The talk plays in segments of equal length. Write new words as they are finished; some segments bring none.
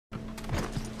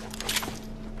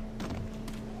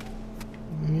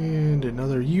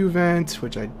another U-vent,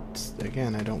 which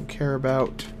again, I don't care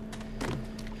about.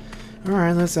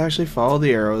 Alright, let's actually follow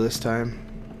the arrow this time.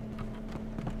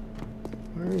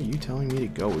 Where are you telling me to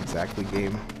go exactly,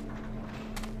 game?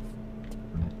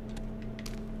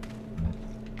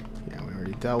 Yeah, we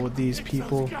already dealt with these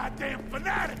people. Goddamn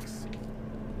fanatics!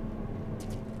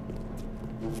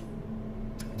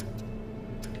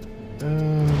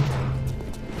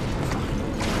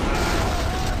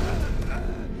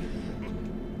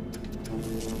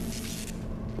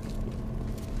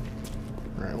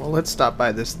 Alright, well, let's stop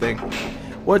by this thing.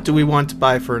 What do we want to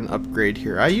buy for an upgrade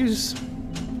here? I use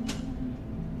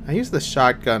the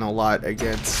shotgun a lot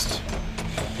against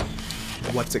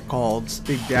what's it called?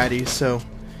 Big Daddies, so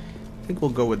I think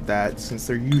we'll go with that since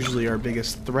they're usually our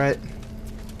biggest threat.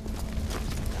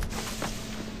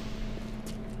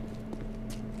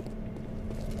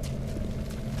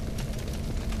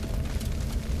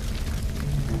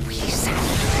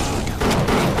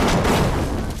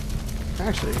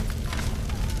 Actually,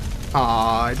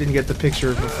 I didn't get the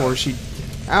picture before she...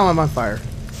 Ow, I'm on fire.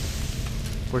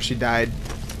 Before she died.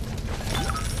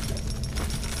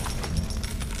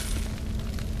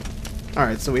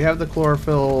 Alright, so we have the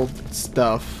chlorophyll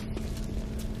stuff.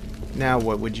 Now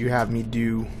what would you have me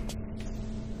do?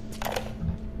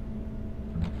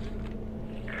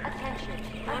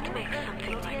 What makes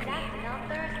something like me?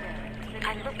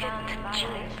 I look at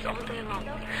genes all day long,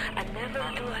 and never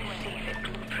do I see the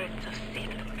blueprint of sin.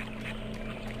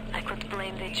 I could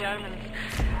blame the Germans,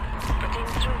 but in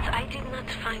truth I did not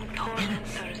find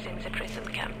tormentors in the prison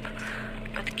camp,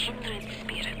 but kindred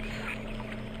spirits.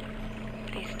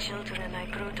 These children I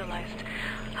brutalized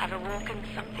have awoken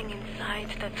something inside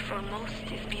that for most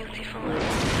is beautiful and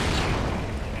natural,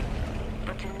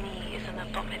 but in me is an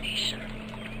abomination.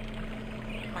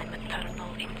 My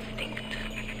maternal instinct.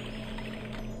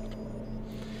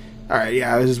 Alright,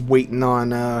 yeah, I was just waiting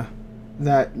on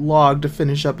that log to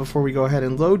finish up before we go ahead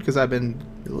and load, because I've been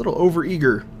a little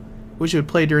overeager. Wish it would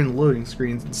play during the loading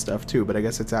screens and stuff too, but I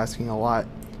guess it's asking a lot.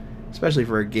 Especially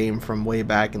for a game from way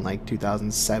back in like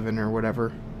 2007 or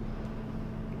whatever.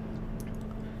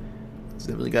 It's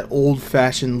really got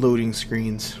old-fashioned loading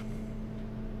screens.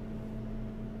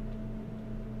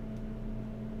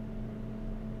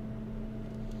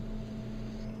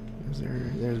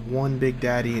 There's one Big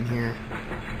Daddy in here.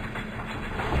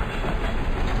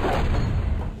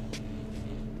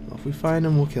 Well, if we find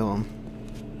him, we'll kill him.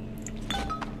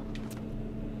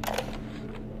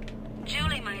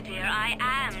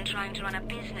 Trying to run a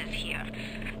business here.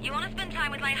 You want to spend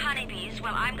time with my honeybees?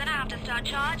 Well, I'm gonna have to start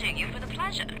charging you for the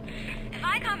pleasure. If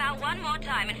I come out one more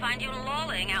time and find you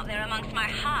lolling out there amongst my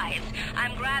hives,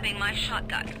 I'm grabbing my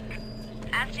shotgun.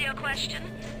 As to your question,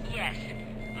 yes,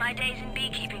 my days in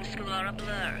beekeeping school are a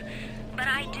blur, but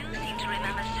I do seem to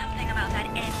remember something about that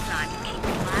enzyme you keep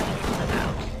blabbing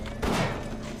about.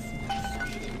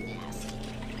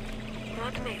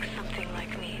 What makes something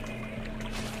like me?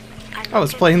 I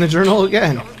was playing the journal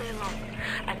again.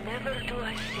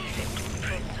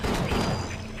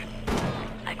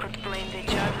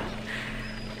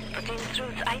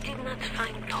 I did not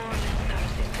find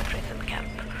tormentors in the prison camp,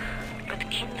 but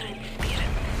kindred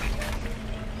spirits.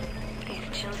 These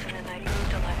children I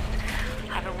brutalized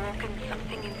have awoken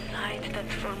something inside that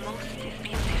for most is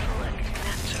beautiful and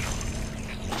natural.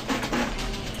 To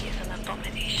me is an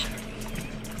abomination.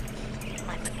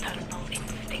 My maternal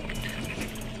instinct.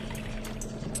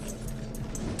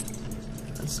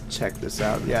 Let's check this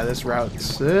out. Yeah, this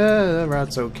route's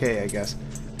okay, I guess.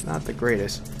 Not the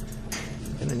greatest.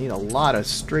 Gonna need a lot of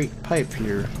straight pipe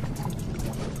here.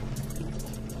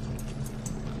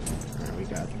 Alright, we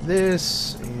got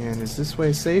this. And is this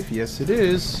way safe? Yes, it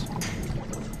is.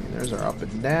 And there's our up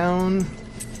and down.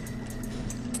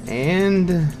 And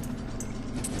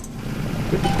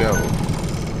good to go.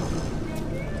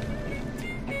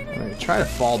 I'm gonna try to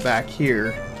fall back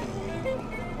here.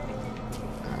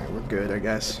 Alright, we're good, I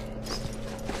guess.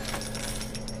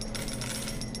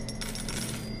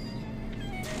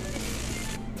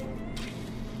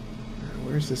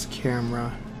 Where's this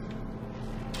camera?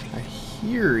 I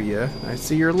hear ya. I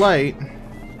see your light.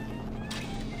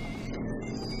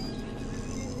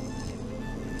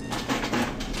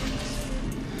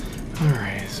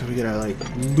 Alright, so we gotta like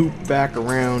loop back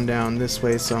around down this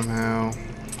way somehow.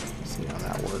 Let's see how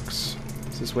that works.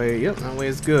 Is this way? Yep, that way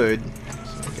is good.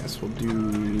 So I guess we'll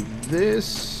do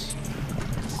this.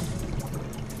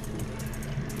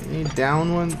 Any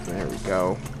down one? There we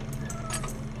go.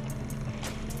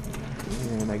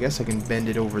 And I guess I can bend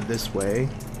it over this way.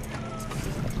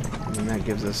 And then that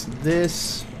gives us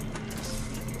this.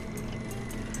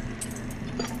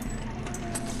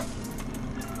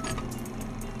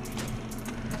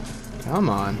 Come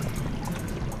on.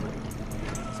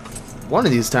 One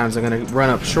of these times I'm gonna run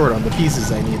up short on the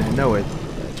pieces I need. I know it.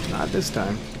 But not this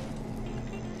time.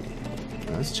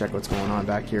 Let's check what's going on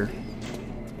back here.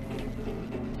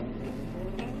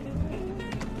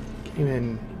 Came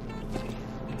in.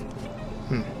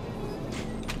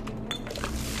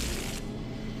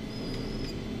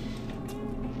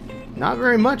 Not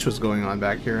very much was going on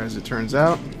back here, as it turns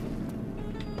out.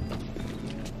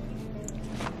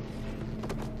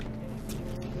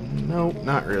 Nope,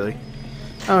 not really.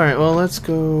 Alright, well, let's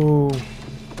go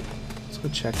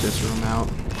check this room out.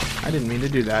 I didn't mean to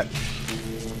do that.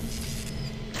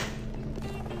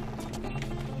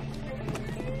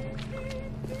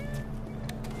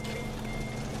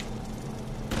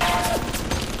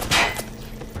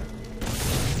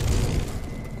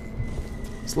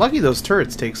 It's lucky those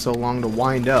turrets take so long to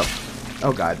wind up.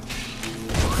 Oh god.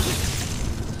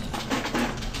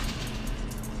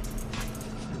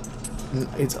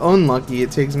 It's unlucky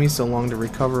it takes me so long to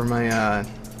recover my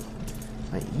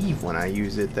my Eve when I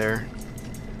use it there.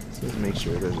 So let's make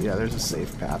sure there's a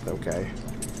safe path, okay.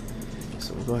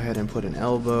 So we'll go ahead and put an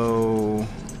elbow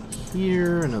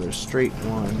here, another straight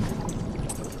one.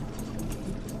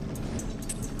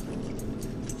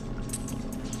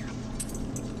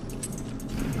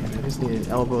 And I just need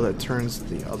an elbow that turns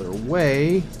the other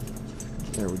way.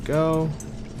 There we go.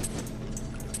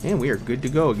 And we are good to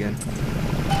go again.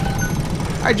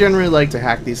 I generally like to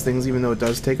hack these things, even though it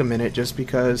does take a minute, just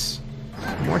because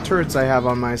the more turrets I have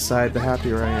on my side, the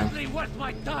happier I am.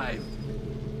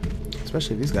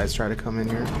 Especially if these guys try to come in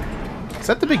here. Is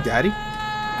that the Big Daddy?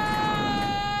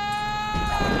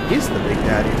 He's the Big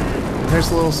Daddy. And there's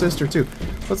the little sister, too.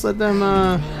 Let's let them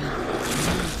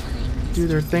do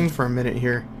their thing for a minute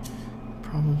here.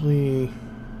 Probably...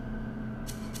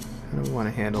 How do we want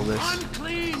to handle this?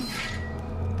 Unclean.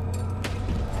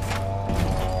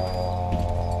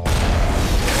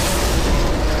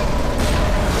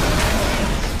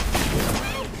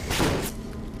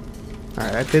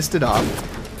 Alright, I pissed it off.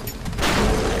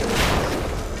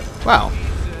 Wow.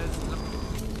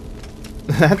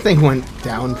 That thing went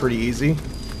down pretty easy.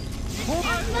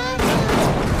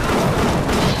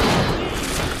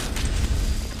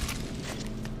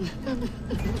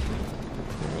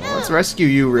 Let's rescue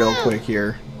you real quick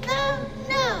here.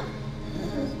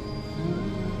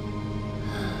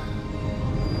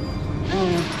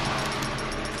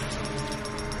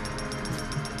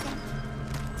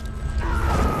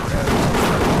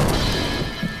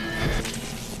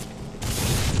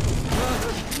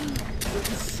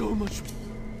 So much.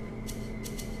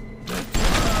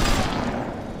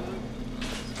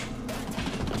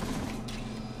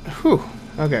 Whew.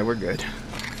 Okay, we're good.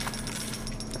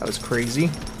 That was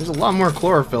crazy. There's a lot more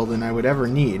chlorophyll than I would ever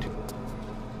need.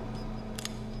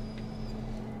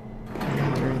 Is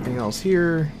there anything else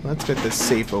here? Let's get this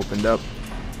safe opened up.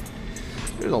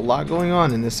 There's a lot going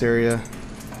on in this area.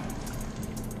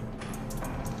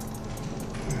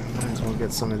 Might as well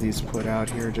get some of these put out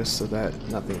here just so that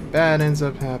nothing bad ends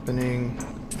up happening.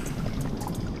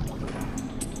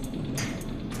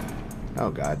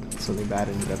 Oh god, something bad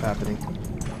ended up happening.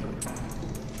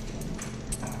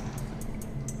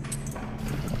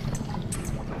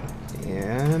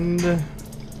 And...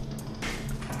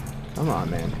 come on,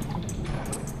 man.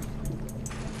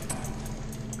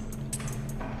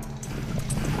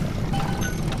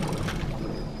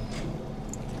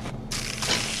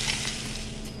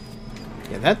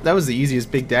 Yeah, that was the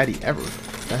easiest Big Daddy ever.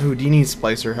 That Houdini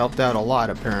splicer helped out a lot,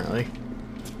 apparently.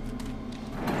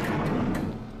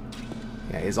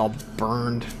 Yeah, he's all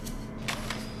burned.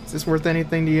 Is this worth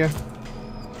anything to you?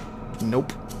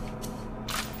 Nope.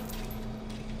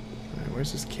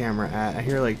 Where's this camera at? I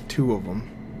hear like 2 of them.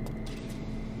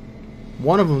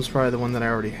 One of them is probably the one that I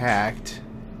already hacked.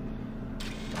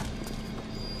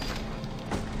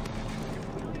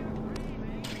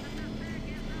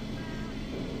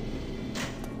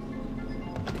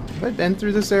 Have I been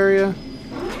through this area?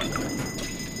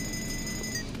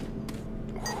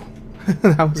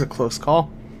 That was a close call.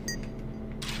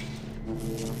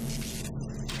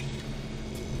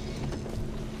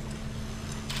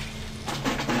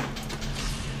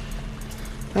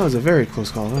 That was a very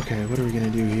close call. Okay, what are we going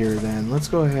to do here then? Let's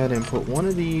go ahead and put one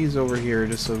of these over here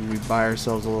just so we buy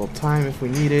ourselves a little time if we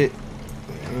need it.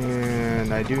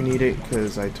 And I do need it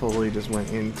because I totally just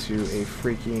went into a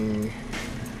freaking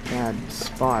bad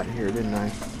spot here, didn't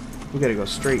I? We got to go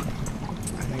straight. I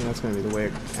think that's going to be the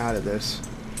way out of this.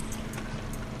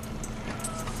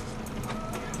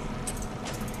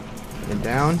 And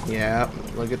down? Yeah,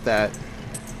 look at that.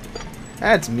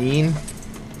 That's mean.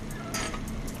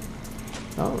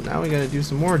 Oh, now we gotta do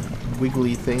some more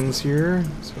wiggly things here.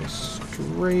 So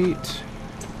straight.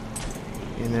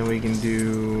 And then we can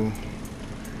do...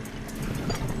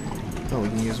 Oh, we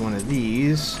can use one of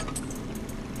these.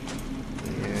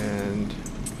 And...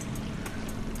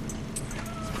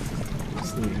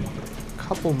 Just need a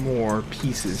couple more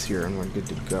pieces here and we're good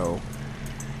to go.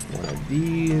 One of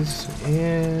these,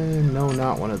 and no,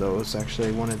 not one of those.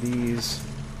 Actually, one of these.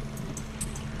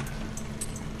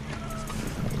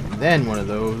 And then one of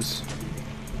those.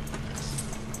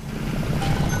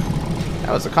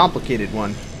 That was a complicated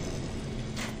one.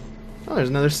 Oh, there's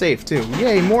another safe too.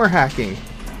 Yay, more hacking.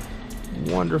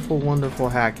 Wonderful, wonderful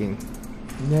hacking.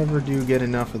 Never do get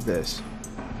enough of this.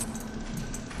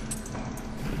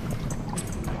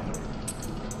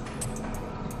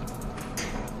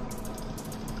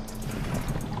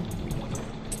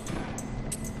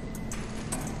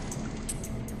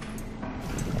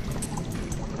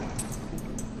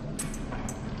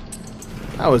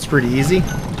 That was pretty easy.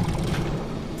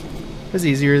 It was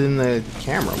easier than the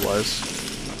camera was.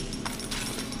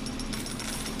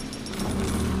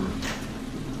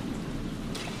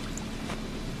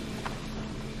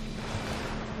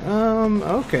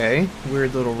 Okay.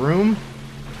 Weird little room.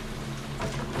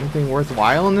 Anything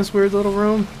worthwhile in this weird little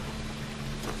room?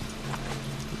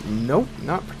 Nope,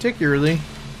 not particularly.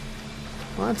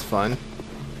 Well, that's fun.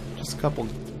 Just a couple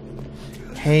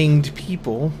hanged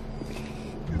people.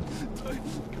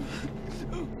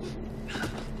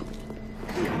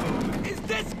 Is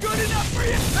this good enough for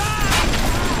you?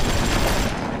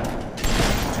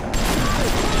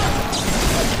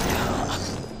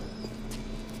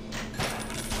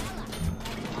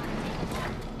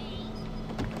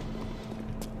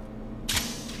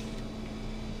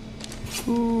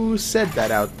 Who said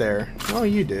that out there? Oh,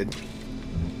 you did.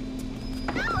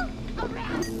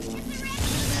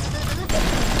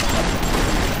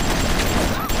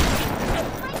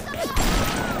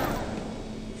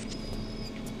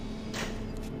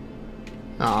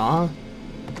 Aw.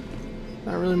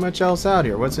 Not really much else out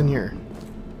here. What's in here?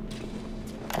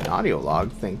 An audio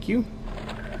log, thank you.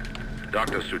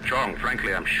 Dr. Suchong,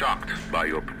 frankly, I'm shocked by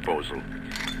your proposal.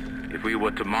 If we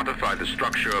were to modify the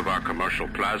structure of our commercial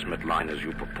plasmid line as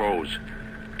you propose,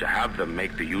 to have them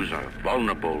make the user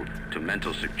vulnerable to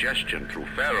mental suggestion through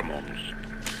pheromones,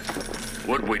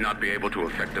 would we not be able to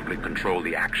effectively control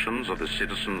the actions of the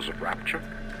citizens of Rapture?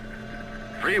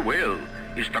 Free will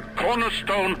is the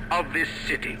cornerstone of this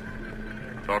city.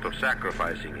 The thought of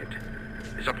sacrificing it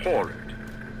is abhorrent.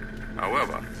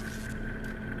 However,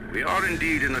 we are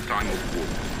indeed in a time of war.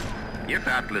 If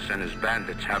Atlas and his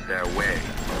bandits have their way,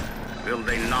 will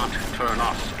they not turn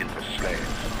us into slaves?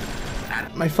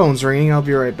 And My phone's ringing. I'll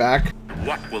be right back.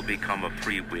 what will become of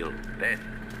free will then?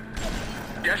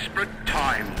 Desperate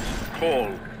times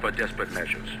call for desperate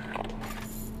measures.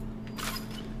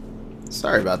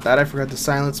 Sorry about that. I forgot to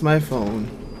silence my phone.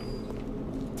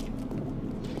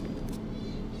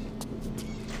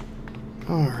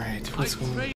 Alright, what's going on?